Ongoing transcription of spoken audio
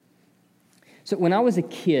So when I was a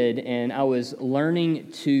kid and I was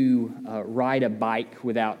learning to ride a bike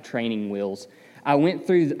without training wheels, I went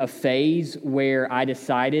through a phase where I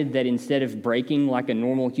decided that instead of braking like a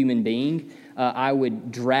normal human being, I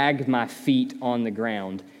would drag my feet on the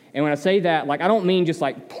ground. And when I say that, I don't mean just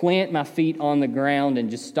plant my feet on the ground and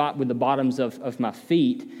just stop with the bottoms of my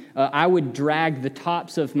feet. I would drag the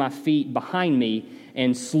tops of my feet behind me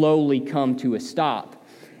and slowly come to a stop.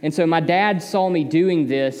 And so my dad saw me doing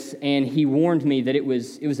this, and he warned me that it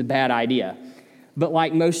was a bad idea. But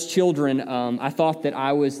like most children, I thought that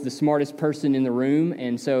I was the smartest person in the room,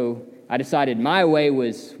 and so I decided my way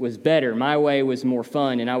was better. My way was more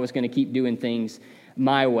fun, and I was going to keep doing things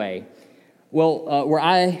my way. Well, where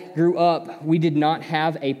I grew up, we did not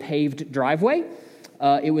have a paved driveway.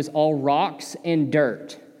 It was all rocks and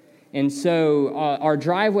dirt. And so our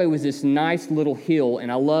driveway was this nice little hill,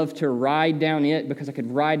 and I loved to ride down it because I could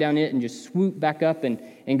ride down it and just swoop back up and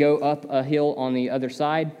go up a hill on the other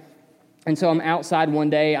side. And so I'm outside one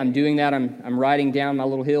day, I'm doing that, I'm riding down my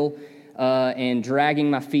little hill and dragging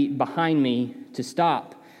my feet behind me to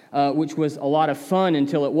stop, which was a lot of fun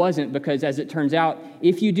until it wasn't, because as it turns out,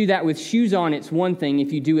 if you do that with shoes on, it's one thing.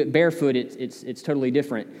 If you do it barefoot, it's totally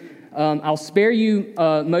different. I'll spare you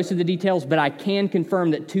most of the details, but I can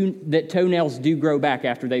confirm that toenails do grow back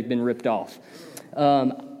after they've been ripped off.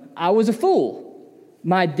 I was a fool.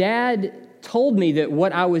 My dad told me that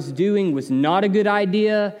what I was doing was not a good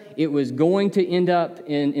idea. It was going to end up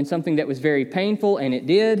in something that was very painful, and it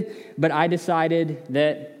did, but I decided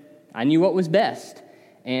that I knew what was best,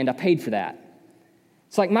 and I paid for that.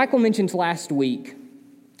 It's like Michael mentioned last week,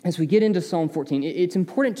 as we get into Psalm 14, it's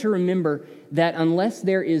important to remember that unless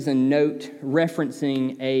there is a note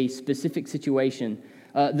referencing a specific situation,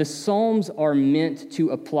 the Psalms are meant to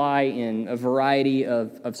apply in a variety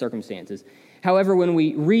of circumstances. However, when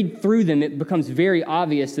we read through them, it becomes very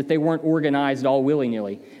obvious that they weren't organized all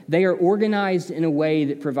willy-nilly. They are organized in a way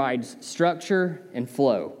that provides structure and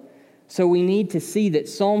flow. So we need to see that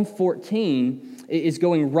Psalm 14 is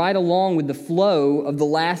going right along with the flow of the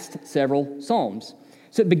last several Psalms.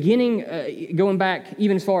 So going back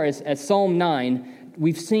even as far as Psalm 9,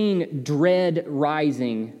 we've seen dread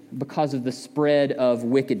rising because of the spread of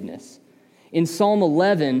wickedness. In Psalm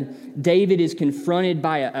 11, David is confronted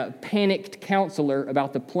by a panicked counselor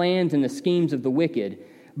about the plans and the schemes of the wicked.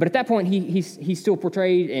 But at that point, he's still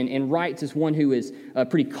portrayed and writes as one who is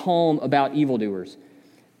pretty calm about evildoers.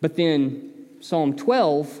 But then Psalm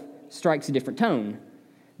 12 strikes a different tone.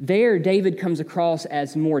 There, David comes across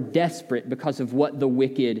as more desperate because of what the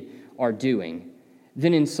wicked are doing.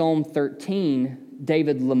 Then in Psalm 13,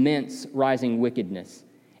 David laments rising wickedness,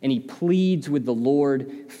 and he pleads with the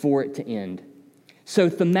Lord for it to end. So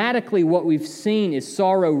thematically, what we've seen is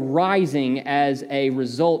sorrow rising as a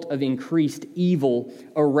result of increased evil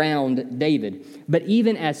around David. But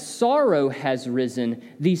even as sorrow has risen,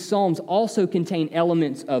 these Psalms also contain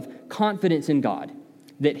elements of confidence in God,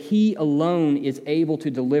 that He alone is able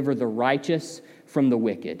to deliver the righteous from the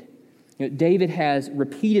wicked. David has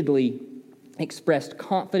repeatedly expressed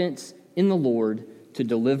confidence in the Lord to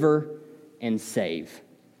deliver and save.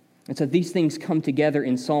 And so these things come together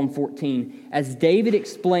in Psalm 14 as David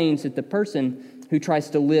explains that the person who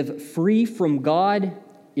tries to live free from God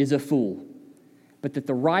is a fool, but that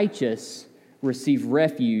the righteous receive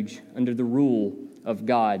refuge under the rule of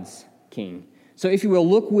God's King. So if you will,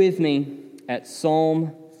 look with me at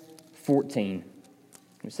Psalm 14.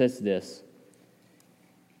 It says this: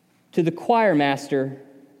 To the choir master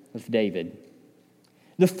of David,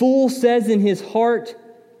 the fool says in his heart,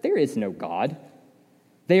 there is no God.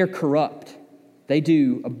 They are corrupt. They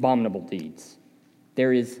do abominable deeds.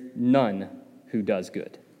 There is none who does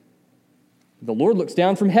good. The Lord looks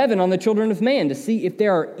down from heaven on the children of man to see if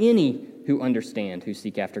there are any who understand, who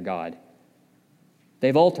seek after God.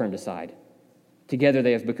 They've all turned aside. Together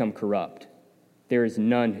they have become corrupt. There is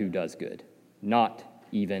none who does good, not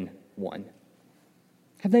even one.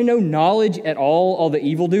 Have they no knowledge at all the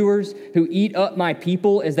evildoers who eat up my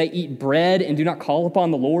people as they eat bread and do not call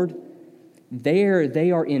upon the Lord? There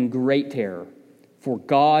they are in great terror, for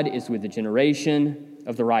God is with the generation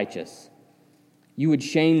of the righteous. You would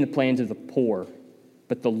shame the plans of the poor,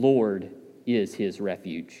 but the Lord is his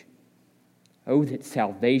refuge. Oh, that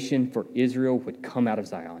salvation for Israel would come out of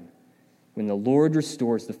Zion. When the Lord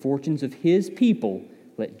restores the fortunes of his people,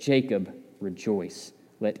 let Jacob rejoice.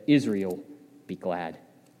 Let Israel be glad.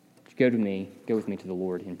 Go with me to the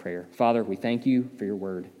Lord in prayer. Father, we thank you for your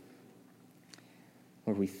word.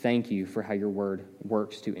 Lord, we thank you for how your word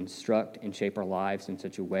works to instruct and shape our lives in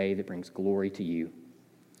such a way that brings glory to you.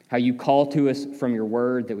 How you call to us from your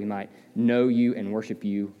word that we might know you and worship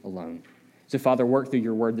you alone. So, Father, work through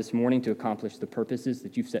your word this morning to accomplish the purposes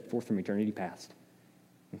that you've set forth from eternity past.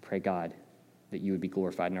 And pray, God, that you would be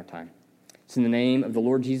glorified in our time. It's in the name of the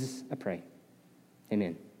Lord Jesus, I pray.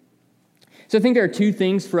 Amen. So I think there are two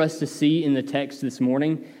things for us to see in the text this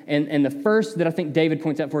morning. And the first that I think David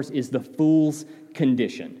points out for us is the fool's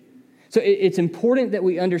condition. So it's important that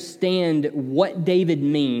we understand what David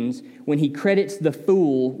means when he credits the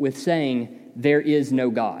fool with saying, there is no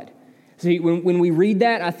God. See, when we read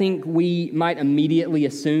that, I think we might immediately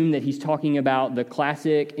assume that he's talking about the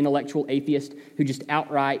classic intellectual atheist who just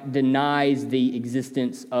outright denies the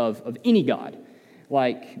existence of any God.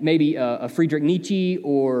 Like maybe a Friedrich Nietzsche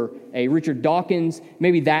or a Richard Dawkins.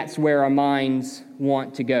 Maybe that's where our minds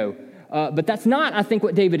want to go. But that's not, I think,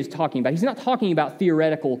 what David is talking about. He's not talking about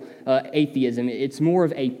theoretical atheism. It's more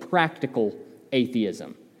of a practical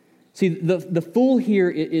atheism. See, the fool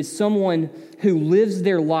here is someone who lives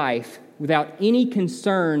their life without any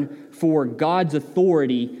concern for God's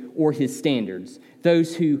authority or his standards.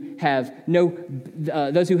 Those who have no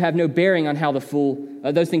bearing on how the fool,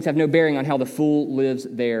 those things have no bearing on how the fool lives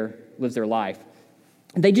their life.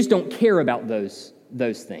 They just don't care about those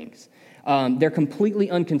things. They're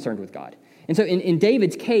completely unconcerned with God. And so in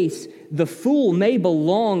David's case, the fool may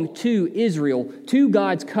belong to Israel, to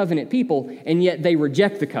God's covenant people, and yet they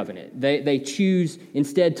reject the covenant. They choose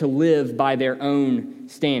instead to live by their own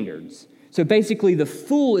standards. So basically, the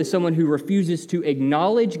fool is someone who refuses to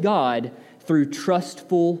acknowledge God through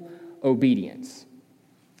trustful obedience.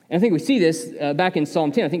 And I think we see this back in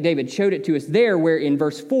Psalm 10. I think David showed it to us there, where in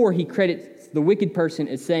verse 4, he credits the wicked person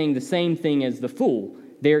as saying the same thing as the fool.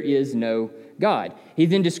 There is no God. He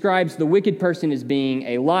then describes the wicked person as being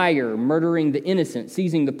a liar, murdering the innocent,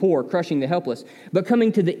 seizing the poor, crushing the helpless. But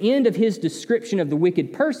coming to the end of his description of the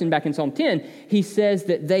wicked person back in Psalm 10, he says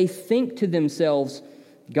that they think to themselves,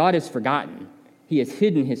 God has forgotten. He has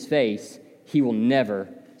hidden his face. He will never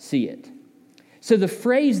see it. So the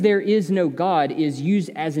phrase, there is no God, is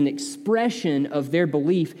used as an expression of their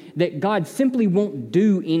belief that God simply won't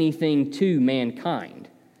do anything to mankind.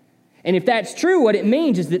 And if that's true, what it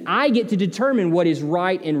means is that I get to determine what is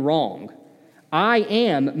right and wrong. I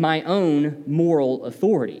am my own moral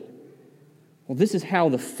authority. Well, this is how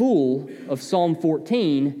the fool of Psalm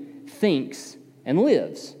 14 thinks and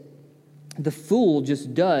lives. The fool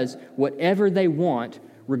just does whatever they want,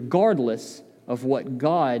 regardless of what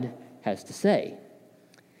God has to say.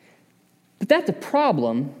 But that's a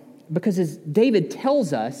problem because, as David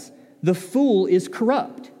tells us, the fool is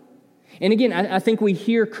corrupt. And again, I think we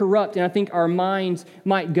hear corrupt, and I think our minds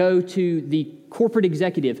might go to the corporate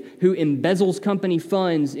executive who embezzles company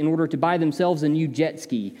funds in order to buy themselves a new jet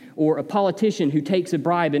ski, or a politician who takes a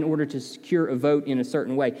bribe in order to secure a vote in a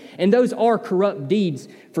certain way. And those are corrupt deeds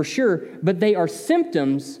for sure, but they are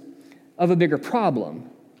symptoms of a bigger problem.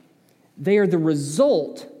 They are the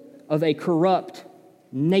result of a corrupt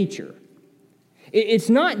nature. It's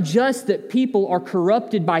not just that people are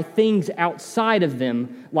corrupted by things outside of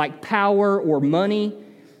them, like power or money,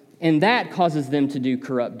 and that causes them to do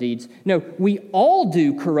corrupt deeds. No, we all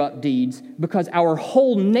do corrupt deeds because our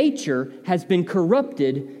whole nature has been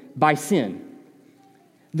corrupted by sin.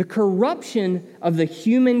 The corruption of the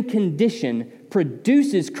human condition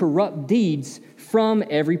produces corrupt deeds from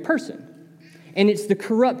every person. And it's the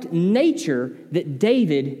corrupt nature that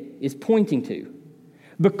David is pointing to.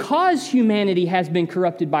 Because humanity has been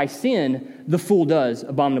corrupted by sin, the fool does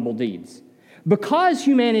abominable deeds. Because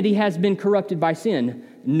humanity has been corrupted by sin,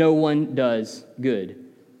 no one does good.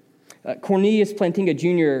 Cornelius Plantinga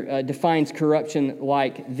Jr. Defines corruption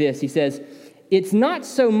like this. He says, it's not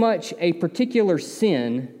so much a particular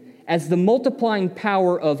sin as the multiplying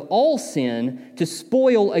power of all sin to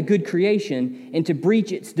spoil a good creation and to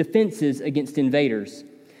breach its defenses against invaders.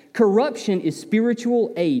 Corruption is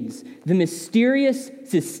spiritual AIDS, the mysterious,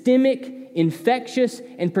 systemic, infectious,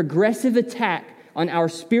 and progressive attack on our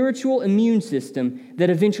spiritual immune system that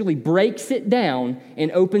eventually breaks it down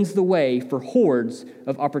and opens the way for hordes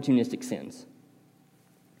of opportunistic sins.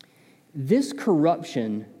 This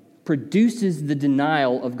corruption produces the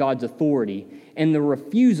denial of God's authority and the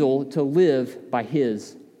refusal to live by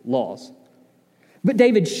his laws. But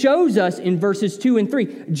David shows us in verses 2 and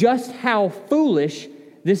 3 just how foolish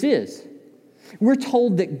this is. We're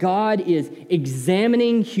told that God is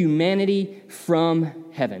examining humanity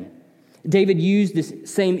from heaven. David used this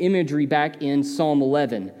same imagery back in Psalm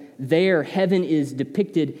 11. There, heaven is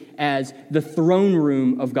depicted as the throne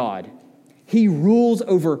room of God. He rules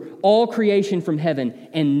over all creation from heaven,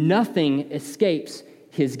 and nothing escapes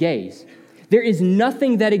his gaze. There is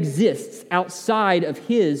nothing that exists outside of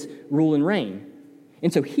his rule and reign.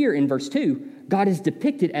 And so here in verse 2, God is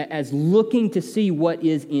depicted as looking to see what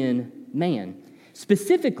is in man.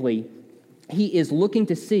 Specifically, he is looking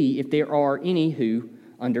to see if there are any who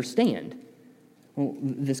understand. Well,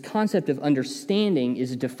 this concept of understanding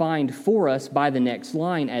is defined for us by the next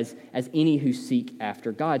line as any who seek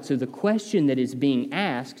after God. So the question that is being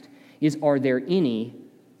asked is, are there any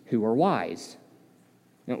who are wise?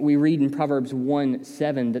 Now, we read in Proverbs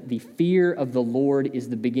 1:7 that the fear of the Lord is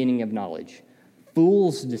the beginning of knowledge.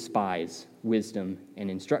 Fools despise wisdom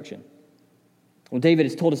and instruction. Well, David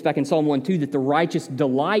has told us back in Psalm 1:2 that the righteous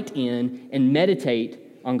delight in and meditate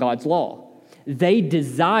on God's law. They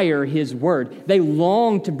desire his word. They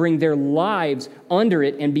long to bring their lives under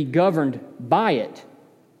it and be governed by it.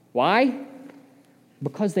 Why?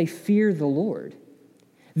 Because they fear the Lord.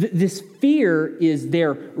 This fear is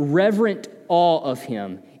their reverent awe of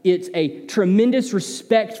him. It's a tremendous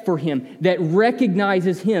respect for him that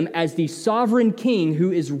recognizes him as the sovereign king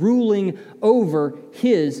who is ruling over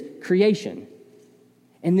his creation.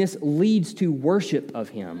 And this leads to worship of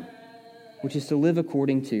him, which is to live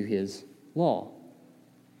according to his law.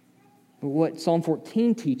 But what Psalm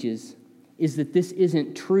 14 teaches is that this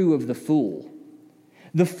isn't true of the fool.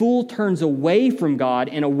 The fool turns away from God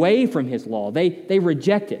and away from his law. They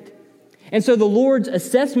reject it. And so the Lord's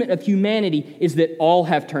assessment of humanity is that all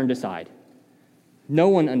have turned aside. No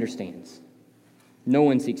one understands. No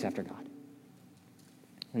one seeks after God.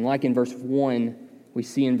 And like in verse 1, we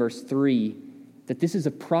see in verse 3 that this is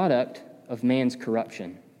a product of man's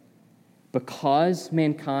corruption. Because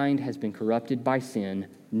mankind has been corrupted by sin,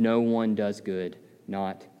 no one does good,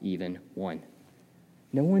 not even one.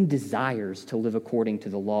 No one desires to live according to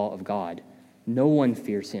the law of God. No one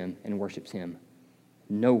fears him and worships him.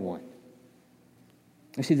 No one.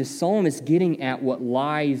 You see, the psalm is getting at what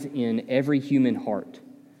lies in every human heart.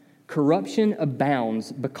 Corruption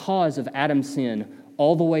abounds because of Adam's sin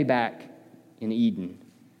all the way back in Eden.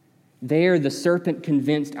 There, the serpent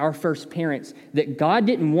convinced our first parents that God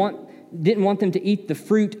didn't want them to eat the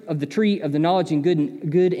fruit of the tree of the knowledge of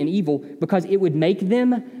good and evil because it would make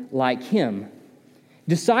them like him.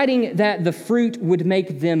 Deciding that the fruit would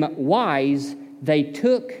make them wise, they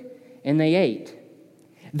took and they ate.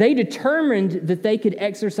 They determined that they could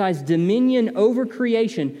exercise dominion over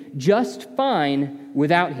creation just fine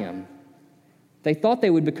without him. They thought they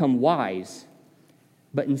would become wise,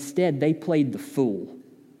 but instead they played the fool.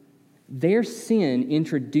 Their sin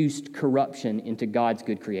introduced corruption into God's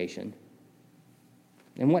good creation.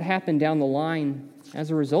 And what happened down the line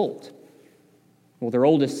as a result? Well, their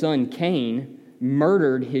oldest son, Cain,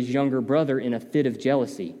 murdered his younger brother in a fit of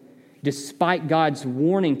jealousy, despite God's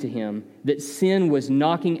warning to him that sin was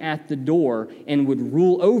knocking at the door and would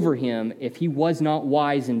rule over him if he was not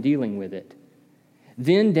wise in dealing with it.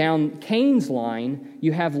 Then down Cain's line,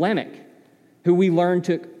 you have Lamech, who we learn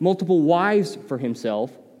took multiple wives for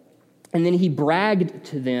himself, and then he bragged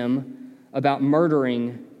to them about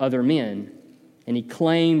murdering other men, and he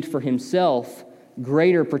claimed for himself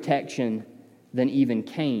greater protection than even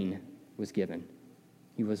Cain was given.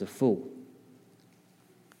 He was a fool.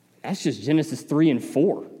 That's just Genesis 3 and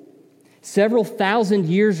 4. Several thousand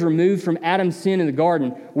years removed from Adam's sin in the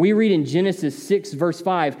garden, we read in Genesis 6, verse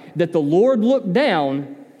 5, that the Lord looked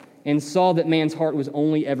down and saw that man's heart was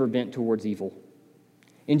only ever bent towards evil.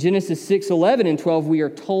 In Genesis 6, 11 and 12, we are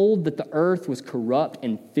told that the earth was corrupt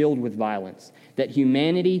and filled with violence, that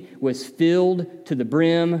humanity was filled to the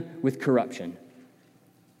brim with corruption.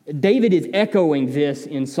 David is echoing this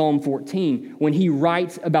in Psalm 14 when he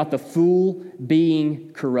writes about the fool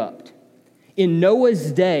being corrupt. In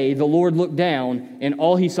Noah's day, the Lord looked down and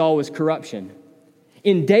all he saw was corruption.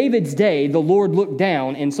 In David's day, the Lord looked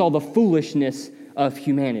down and saw the foolishness of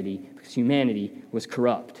humanity because humanity was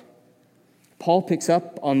corrupt. Paul picks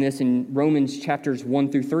up on this in Romans chapters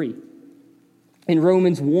 1 through 3. In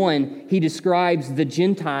Romans 1, he describes the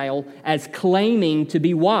Gentile as claiming to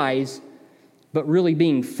be wise, but really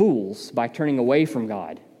being fools by turning away from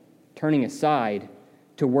God, turning aside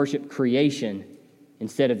to worship creation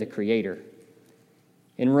instead of the Creator.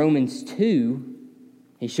 In Romans 2,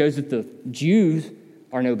 he shows that the Jews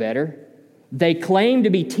are no better. They claim to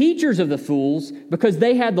be teachers of the fools because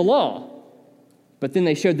they had the law, but then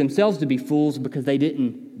they showed themselves to be fools because they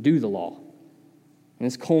didn't do the law. And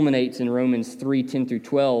this culminates in Romans 3, 10 through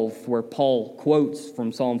 12, where Paul quotes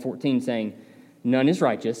from Psalm 14 saying, "None is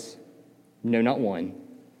righteous, no, not one.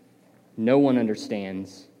 No one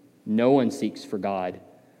understands. No one seeks for God.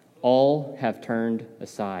 All have turned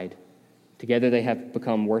aside. Together they have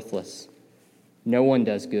become worthless. No one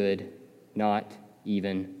does good, not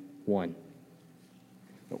even one."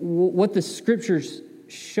 What the Scriptures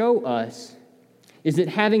show us is that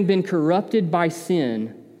having been corrupted by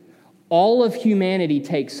sin, all of humanity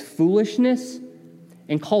takes foolishness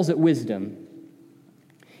and calls it wisdom.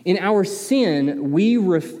 In our sin, we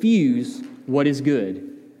refuse what is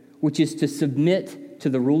good, which is to submit to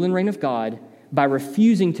the rule and reign of God by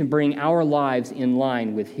refusing to bring our lives in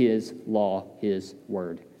line with His law, His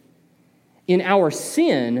word. In our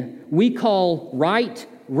sin, we call right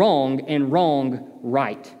wrong and wrong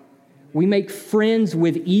right. We make friends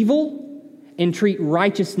with evil and treat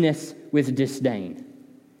righteousness with disdain.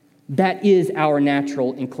 That is our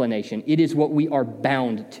natural inclination. It is what we are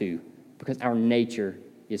bound to because our nature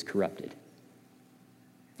is corrupted.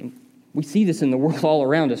 And we see this in the world all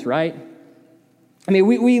around us, right? I mean,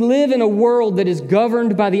 we live in a world that is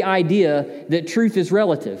governed by the idea that truth is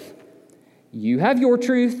relative. You have your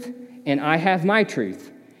truth, and I have my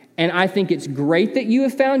truth. And I think it's great that you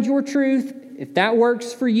have found your truth. If that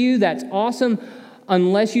works for you, that's awesome,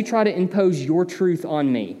 unless you try to impose your truth on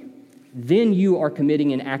me. Then you are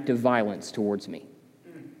committing an act of violence towards me.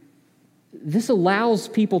 This allows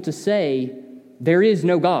people to say there is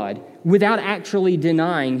no God without actually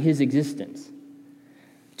denying His existence.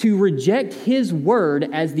 To reject His word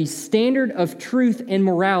as the standard of truth and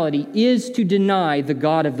morality is to deny the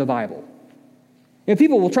God of the Bible. And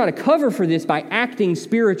people will try to cover for this by acting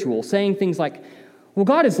spiritual, saying things like, well,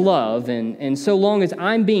 God is love, and so long as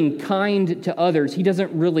I'm being kind to others, He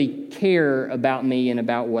doesn't really care about me and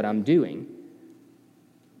about what I'm doing.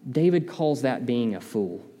 David calls that being a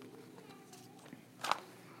fool.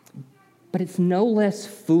 But it's no less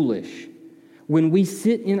foolish when we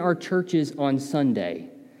sit in our churches on Sunday,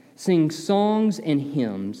 sing songs and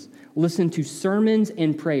hymns, listen to sermons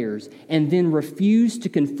and prayers, and then refuse to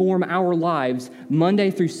conform our lives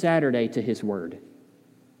Monday through Saturday to His word.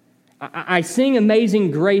 I sing Amazing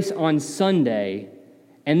Grace on Sunday,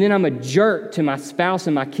 and then I'm a jerk to my spouse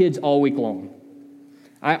and my kids all week long.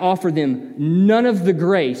 I offer them none of the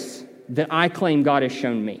grace that I claim God has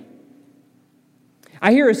shown me.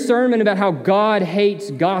 I hear a sermon about how God hates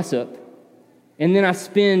gossip, and then I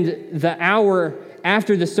spend the hour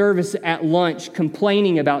after the service at lunch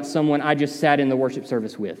complaining about someone I just sat in the worship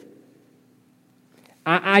service with.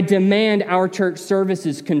 I demand our church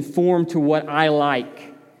services conform to what I like.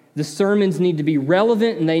 The sermons need to be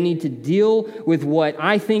relevant and they need to deal with what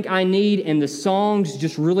I think I need, and the songs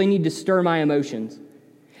just really need to stir my emotions.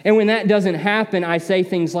 And when that doesn't happen, I say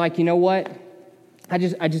things like, you know what? I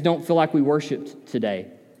just don't feel like we worshiped today.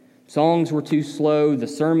 Songs were too slow, the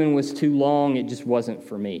sermon was too long, it just wasn't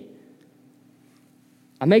for me.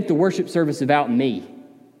 I make the worship service about me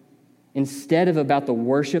instead of about the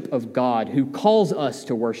worship of God, who calls us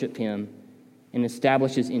to worship Him and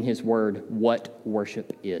establishes in His word what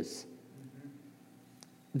worship is.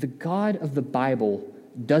 The God of the Bible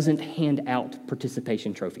doesn't hand out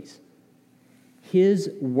participation trophies. His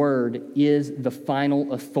word is the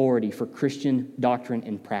final authority for Christian doctrine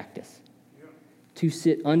and practice. To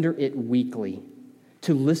sit under it weekly,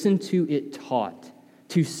 to listen to it taught,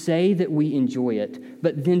 to say that we enjoy it,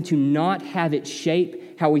 but then to not have it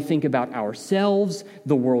shape how we think about ourselves,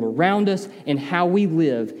 the world around us, and how we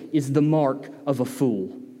live is the mark of a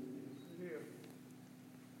fool.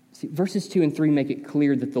 See, verses 2 and 3 make it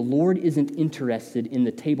clear that the Lord isn't interested in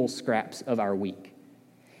the table scraps of our week.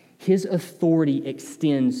 His authority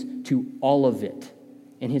extends to all of it,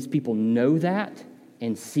 and His people know that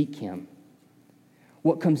and seek Him.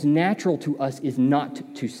 What comes natural to us is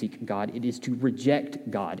not to seek God, it is to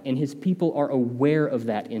reject God, and His people are aware of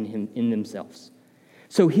that in themselves.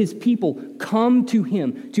 So His people come to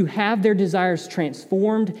Him to have their desires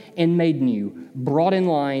transformed and made new, brought in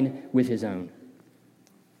line with His own.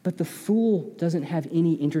 But the fool doesn't have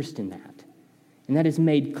any interest in that. And that is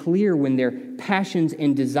made clear when their passions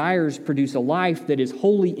and desires produce a life that is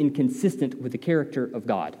wholly inconsistent with the character of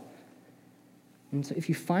God. And so if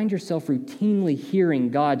you find yourself routinely hearing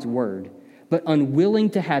God's word, but unwilling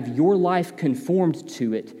to have your life conformed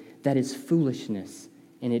to it, that is foolishness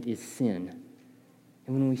and it is sin.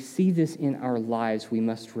 And when we see this in our lives, we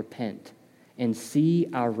must repent and see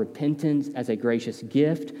our repentance as a gracious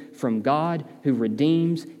gift from God who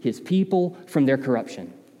redeems His people from their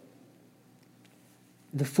corruption.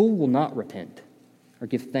 The fool will not repent or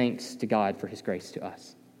give thanks to God for His grace to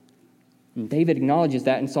us. And David acknowledges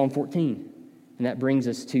that in Psalm 14. And that brings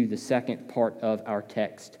us to the second part of our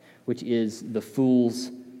text, which is the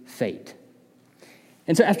fool's fate.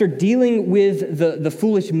 And so after dealing with the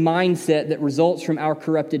foolish mindset that results from our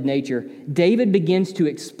corrupted nature, David begins to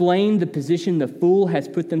explain the position the fool has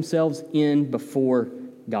put themselves in before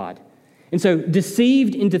God. And so,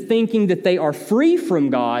 deceived into thinking that they are free from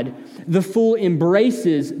God, the fool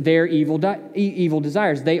embraces their evil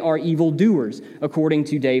desires. They are evildoers, according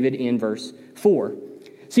to David in verse 4.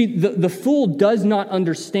 See, the fool does not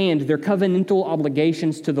understand their covenantal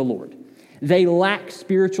obligations to the Lord. They lack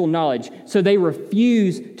spiritual knowledge, so they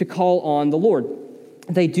refuse to call on the Lord.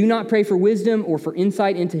 They do not pray for wisdom or for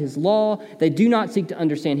insight into his law. They do not seek to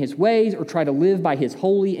understand his ways or try to live by his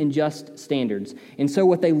holy and just standards. And so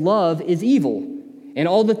what they love is evil, and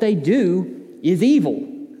all that they do is evil.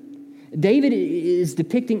 David is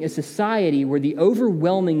depicting a society where the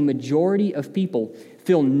overwhelming majority of people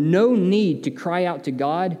feel no need to cry out to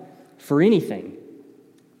God for anything.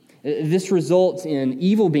 This results in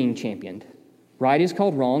evil being championed. Right is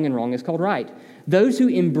called wrong, and wrong is called right. Those who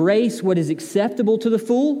embrace what is acceptable to the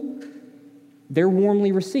fool, they're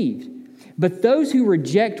warmly received. But those who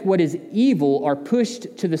reject what is evil are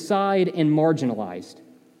pushed to the side and marginalized.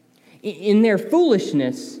 In their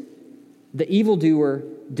foolishness, the evildoer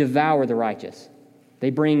devour the righteous. They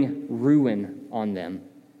bring ruin on them.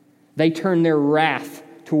 They turn their wrath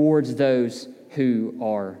towards those who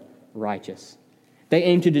are righteous. They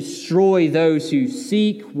aim to destroy those who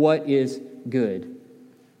seek what is good.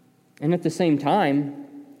 And at the same time,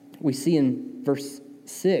 we see in verse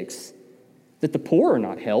 6 that the poor are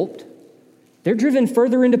not helped. They're driven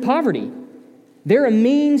further into poverty. They're a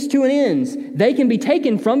means to an end. They can be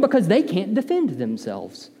taken from because they can't defend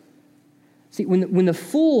themselves. See, when the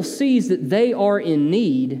fool sees that they are in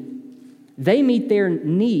need, they meet their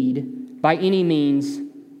need by any means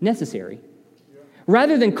necessary.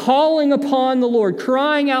 Rather than calling upon the Lord,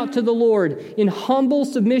 crying out to the Lord in humble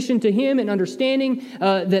submission to Him and understanding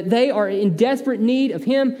that they are in desperate need of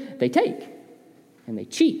Him, they take and they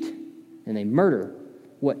cheat and they murder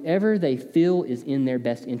whatever they feel is in their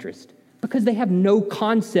best interest because they have no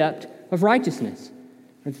concept of righteousness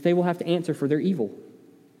or that they will have to answer for their evil.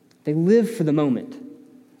 They live for the moment,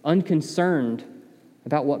 unconcerned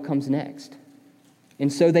about what comes next.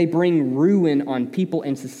 And so they bring ruin on people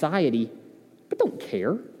and society, but don't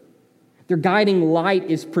care. Their guiding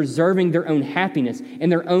light is preserving their own happiness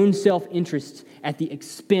and their own self-interests at the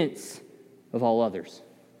expense of all others.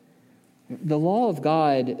 The law of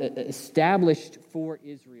God established for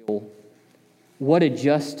Israel what a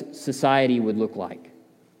just society would look like.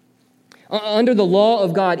 Under the law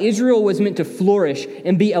of God, Israel was meant to flourish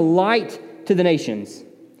and be a light to the nations.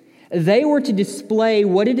 They were to display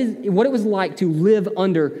what it was like to live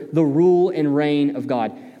under the rule and reign of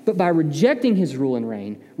God. But by rejecting His rule and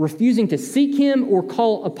reign, refusing to seek Him or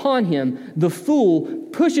call upon Him, the fool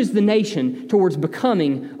pushes the nation towards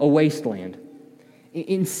becoming a wasteland.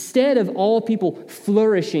 Instead of all people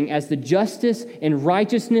flourishing as the justice and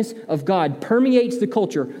righteousness of God permeates the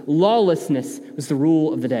culture, lawlessness was the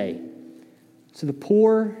rule of the day. So the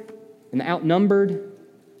poor and the outnumbered,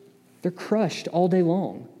 they're crushed all day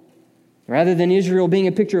long. Rather than Israel being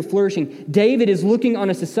a picture of flourishing, David is looking on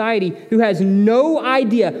a society who has no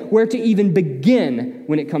idea where to even begin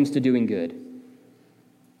when it comes to doing good.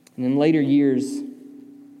 And in later years,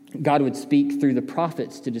 God would speak through the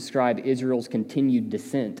prophets to describe Israel's continued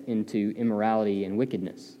descent into immorality and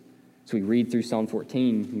wickedness. So we read through Psalm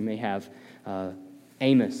 14. You may have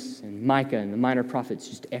Amos and Micah and the minor prophets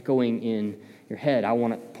just echoing in your head. I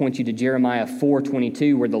want to point you to Jeremiah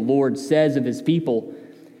 4:22, where the Lord says of His people,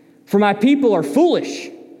 "For my people are foolish.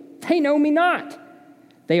 They know me not.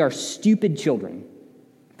 They are stupid children.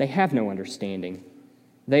 They have no understanding.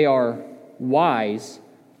 They are wise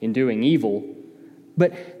in doing evil,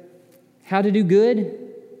 but how to do good,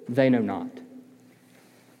 they know not."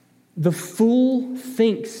 The fool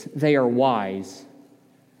thinks they are wise,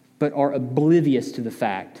 but are oblivious to the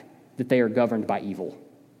fact that they are governed by evil.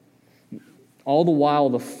 All the while,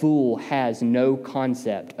 the fool has no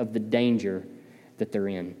concept of the danger that they're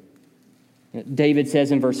in. David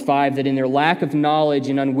says in verse 5 that in their lack of knowledge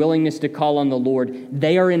and unwillingness to call on the Lord,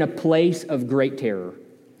 they are in a place of great terror.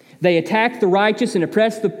 They attack the righteous and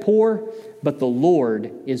oppress the poor, but the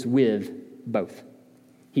Lord is with both.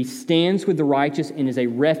 He stands with the righteous and is a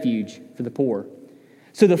refuge for the poor.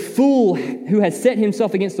 So the fool who has set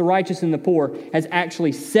himself against the righteous and the poor has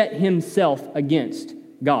actually set himself against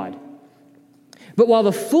God. But while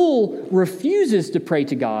the fool refuses to pray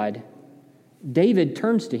to God, David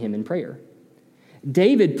turns to Him in prayer.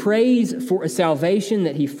 David prays for a salvation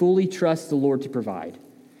that he fully trusts the Lord to provide.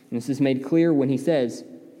 And this is made clear when he says,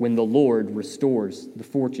 "When the Lord restores the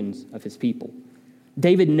fortunes of His people."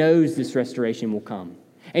 David knows this restoration will come.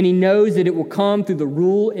 And he knows that it will come through the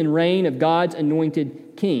rule and reign of God's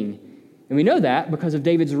anointed king. And we know that because of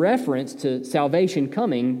David's reference to salvation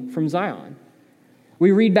coming from Zion.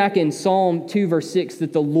 We read back in Psalm 2, verse 6,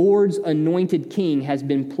 that the Lord's anointed king has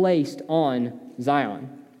been placed on Zion.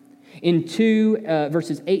 In 2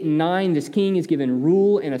 verses 8 and 9, this king is given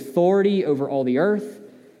rule and authority over all the earth.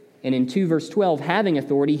 And in 2 verse 12, having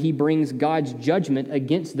authority, he brings God's judgment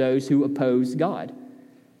against those who oppose God.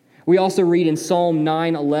 We also read in Psalm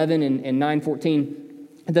 9:11 and 9:14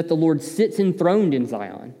 that the Lord sits enthroned in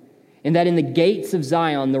Zion, and that in the gates of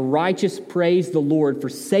Zion the righteous praise the Lord for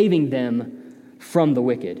saving them from the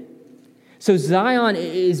wicked. So Zion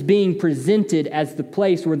is being presented as the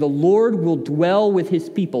place where the Lord will dwell with his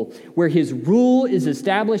people, where his rule is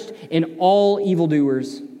established and all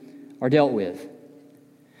evildoers are dealt with.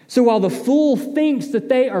 So while the fool thinks that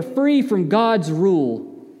they are free from God's rule,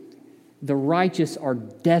 the righteous are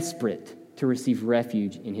desperate to receive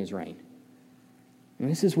refuge in his reign. And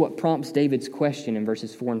this is what prompts David's question in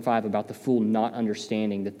verses 4 and 5 about the fool not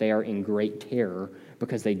understanding that they are in great terror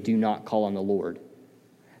because they do not call on the Lord.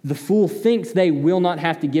 The fool thinks they will not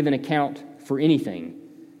have to give an account for anything,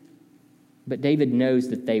 but David knows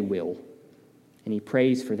that they will, and he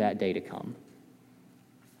prays for that day to come.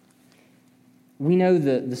 We know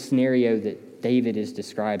the scenario that David is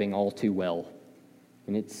describing all too well,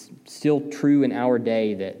 and it's still true in our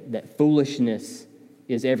day that foolishness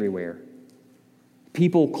is everywhere.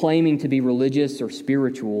 People claiming to be religious or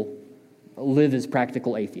spiritual live as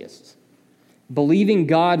practical atheists. Believing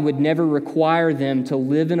God would never require them to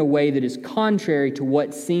live in a way that is contrary to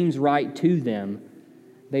what seems right to them,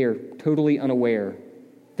 they are totally unaware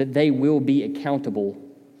that they will be accountable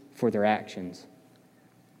for their actions.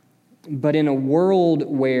 But in a world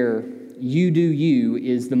where you do you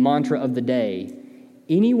is the mantra of the day,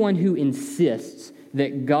 anyone who insists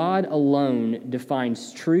that God alone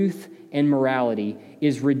defines truth and morality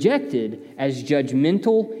is rejected as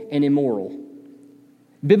judgmental and immoral.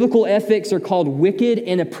 Biblical ethics are called wicked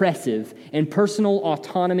and oppressive, and personal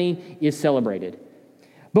autonomy is celebrated.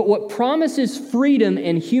 But what promises freedom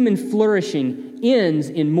and human flourishing ends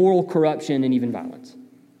in moral corruption and even violence.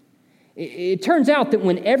 It turns out that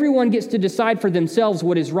when everyone gets to decide for themselves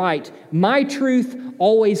what is right, my truth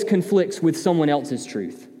always conflicts with someone else's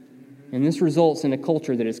truth. And this results in a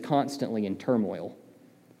culture that is constantly in turmoil.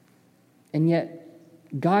 And yet,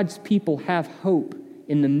 God's people have hope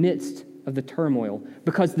in the midst of the turmoil,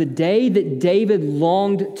 because the day that David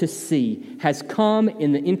longed to see has come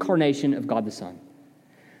in the incarnation of God the Son.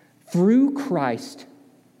 Through Christ,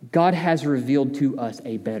 God has revealed to us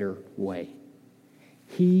a better way.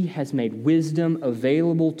 He has made wisdom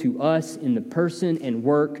available to us in the person and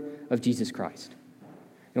work of Jesus Christ.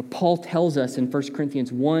 Now, Paul tells us in 1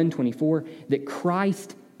 Corinthians 1:24 that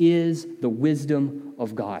Christ is the wisdom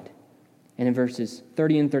of God. And in verses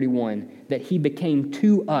 30 and 31, that he became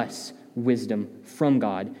to us wisdom from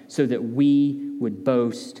God so that we would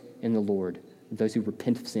boast in the Lord, those who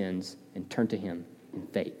repent of sins and turn to him in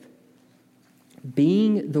faith.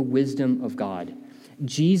 Being the wisdom of God,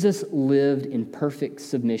 Jesus lived in perfect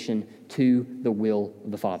submission to the will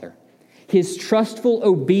of the Father. His trustful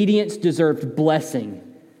obedience deserved blessing,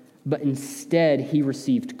 but instead he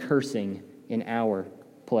received cursing in our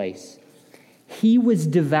place. He was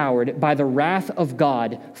devoured by the wrath of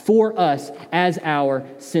God for us as our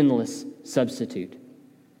sinless substitute.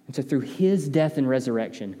 And so through his death and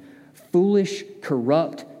resurrection, foolish,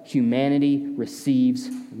 corrupt humanity receives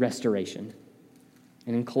restoration.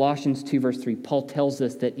 And in Colossians 2, verse 3, Paul tells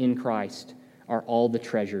us that in Christ are all the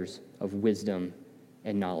treasures of wisdom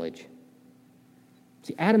and knowledge.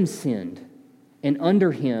 See, Adam sinned, and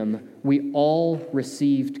under him we all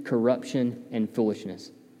received corruption and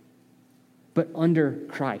foolishness. But under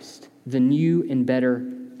Christ, the new and better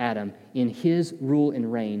Adam, in his rule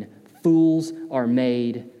and reign, fools are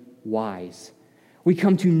made wise. We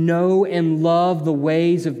come to know and love the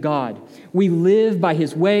ways of God. We live by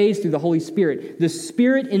his ways through the Holy Spirit. The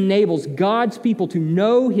Spirit enables God's people to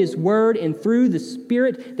know his word, and through the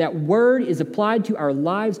Spirit, that word is applied to our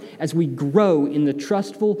lives as we grow in the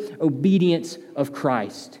trustful obedience of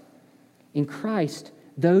Christ. In Christ,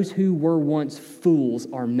 those who were once fools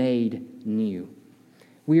are made new.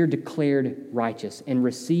 We are declared righteous and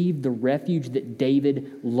receive the refuge that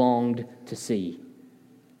David longed to see.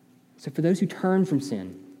 So for those who turn from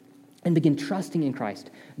sin and begin trusting in Christ,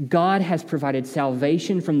 God has provided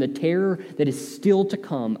salvation from the terror that is still to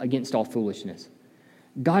come against all foolishness.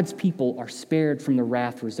 God's people are spared from the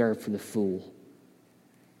wrath reserved for the fool.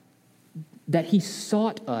 That he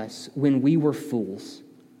sought us when we were fools,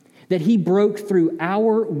 that he broke through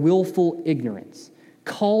our willful ignorance,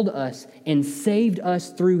 called us and saved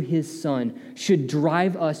us through his Son, should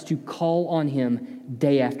drive us to call on him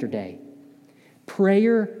day after day.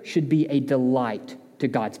 Prayer should be a delight to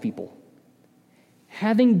God's people.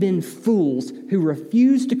 Having been fools who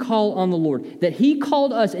refused to call on the Lord, that he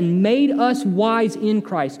called us and made us wise in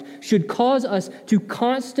Christ, should cause us to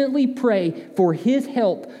constantly pray for his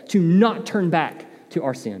help to not turn back to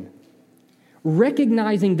our sin.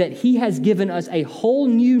 Recognizing that he has given us a whole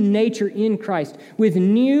new nature in Christ with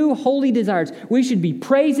new holy desires, we should be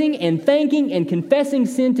praising and thanking and confessing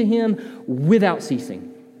sin to him without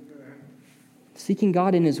ceasing. Seeking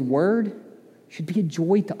God in his word should be a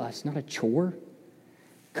joy to us, not a chore.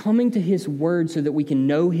 Coming to his word so that we can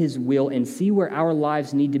know his will and see where our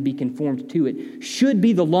lives need to be conformed to it should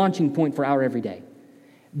be the launching point for our everyday.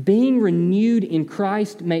 Being renewed in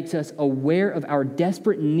Christ makes us aware of our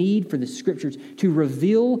desperate need for the Scriptures to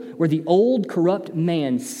reveal where the old corrupt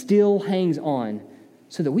man still hangs on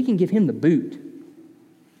so that we can give him the boot.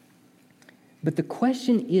 But the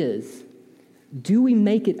question is, do we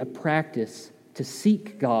make it a practice to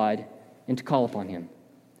seek God and to call upon him?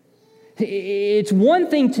 It's one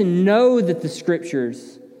thing to know that the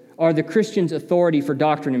Scriptures are the Christian's authority for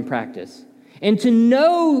doctrine and practice, and to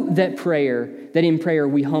know that in prayer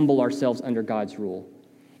we humble ourselves under God's rule.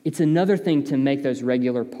 It's another thing to make those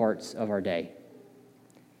regular parts of our day.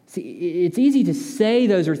 See, it's easy to say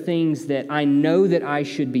those are things that I know that I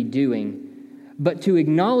should be doing, but to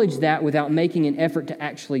acknowledge that without making an effort to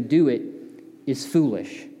actually do it is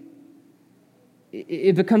foolish.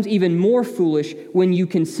 It becomes even more foolish when you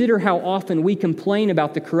consider how often we complain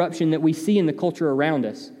about the corruption that we see in the culture around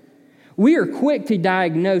us. We are quick to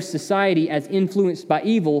diagnose society as influenced by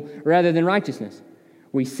evil rather than righteousness.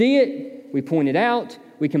 We see it, we point it out,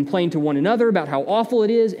 we complain to one another about how awful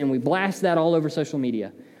it is, and we blast that all over social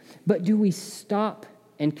media. But do we stop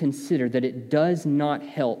and consider that it does not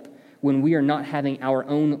help when we are not having our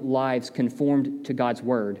own lives conformed to God's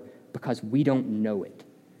word because we don't know it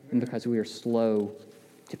and because we are slow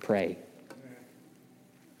to pray?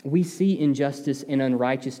 We see injustice and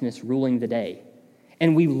unrighteousness ruling the day,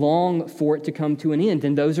 and we long for it to come to an end,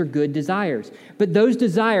 and those are good desires. But those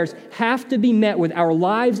desires have to be met with our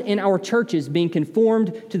lives and our churches being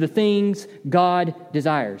conformed to the things God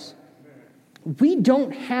desires. We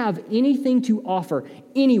don't have anything to offer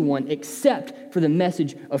anyone except for the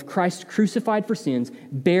message of Christ crucified for sins,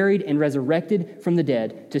 buried and resurrected from the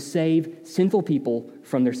dead to save sinful people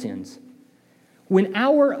from their sins. When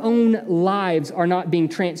our own lives are not being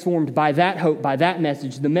transformed by that hope, by that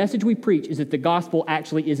message, the message we preach is that the gospel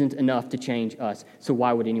actually isn't enough to change us, so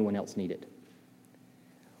why would anyone else need it?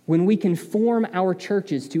 When we conform our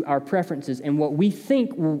churches to our preferences and what we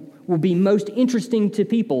think will be most interesting to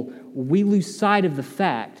people, we lose sight of the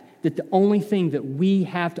fact that the only thing that we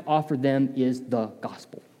have to offer them is the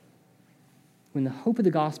gospel. When the hope of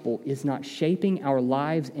the gospel is not shaping our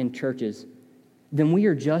lives and churches, then we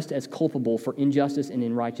are just as culpable for injustice and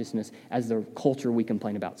unrighteousness as the culture we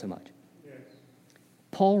complain about so much. Yes.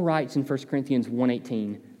 Paul writes in 1 Corinthians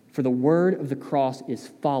 1:18, "For the word of the cross is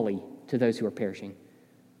folly to those who are perishing,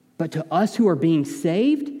 but to us who are being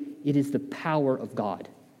saved, it is the power of God."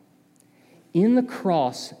 In the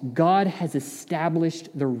cross, God has established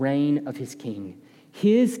the reign of his king.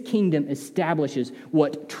 His kingdom establishes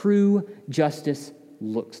what true justice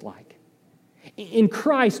looks like. In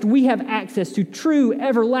Christ, we have access to true,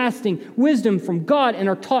 everlasting wisdom from God and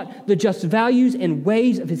are taught the just values and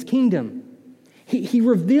ways of his kingdom. He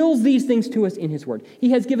reveals these things to us in his word.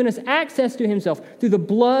 He has given us access to himself through the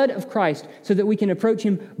blood of Christ so that we can approach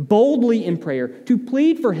him boldly in prayer to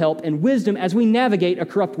plead for help and wisdom as we navigate a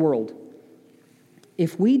corrupt world.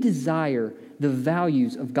 If we desire the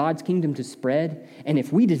values of God's kingdom to spread, and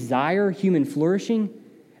if we desire human flourishing,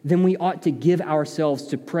 then we ought to give ourselves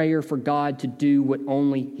to prayer for God to do what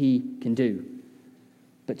only he can do.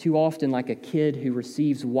 But too often, like a kid who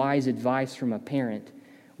receives wise advice from a parent,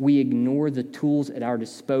 we ignore the tools at our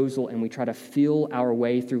disposal and we try to feel our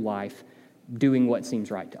way through life doing what seems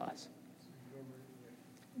right to us.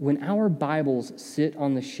 When our Bibles sit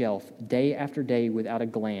on the shelf day after day without a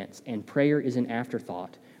glance and prayer is an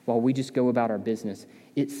afterthought while we just go about our business,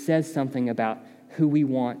 it says something about who we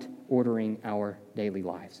want ordering our daily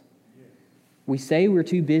lives. We say we're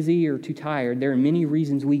too busy or too tired. There are many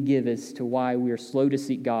reasons we give as to why we are slow to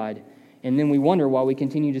seek God, and then we wonder why we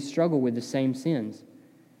continue to struggle with the same sins.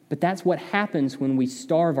 But that's what happens when we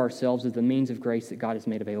starve ourselves of the means of grace that God has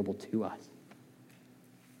made available to us.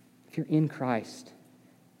 If you're in Christ,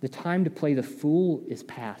 the time to play the fool is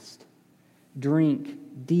past. Drink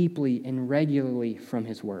deeply and regularly from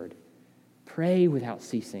his word. Pray without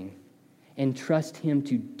ceasing. And trust him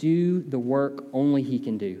to do the work only he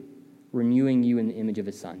can do, renewing you in the image of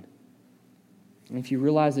his Son. And if you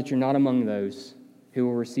realize that you're not among those who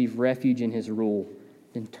will receive refuge in his rule,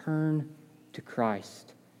 then turn to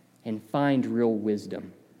Christ and find real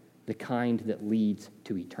wisdom, the kind that leads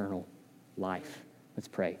to eternal life. Let's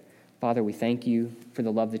pray. Father, we thank you for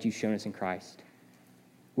the love that you've shown us in Christ.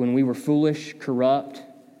 When we were foolish, corrupt,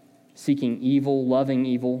 seeking evil, loving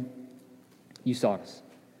evil, you sought us.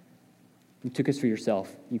 You took us for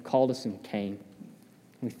yourself. You called us and came.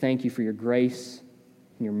 We thank you for your grace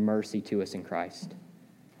and your mercy to us in Christ.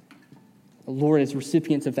 Lord, as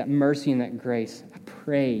recipients of that mercy and that grace, I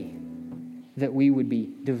pray that we would be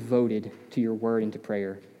devoted to your word and to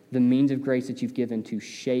prayer, the means of grace that you've given to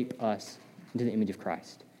shape us into the image of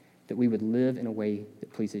Christ, that we would live in a way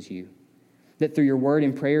that pleases you, that through your word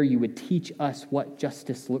and prayer you would teach us what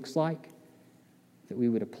justice looks like, that we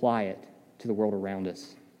would apply it to the world around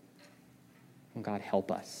us. And God,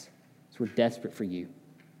 help us, as we're desperate for you.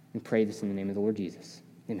 And pray this in the name of the Lord Jesus.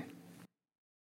 Amen.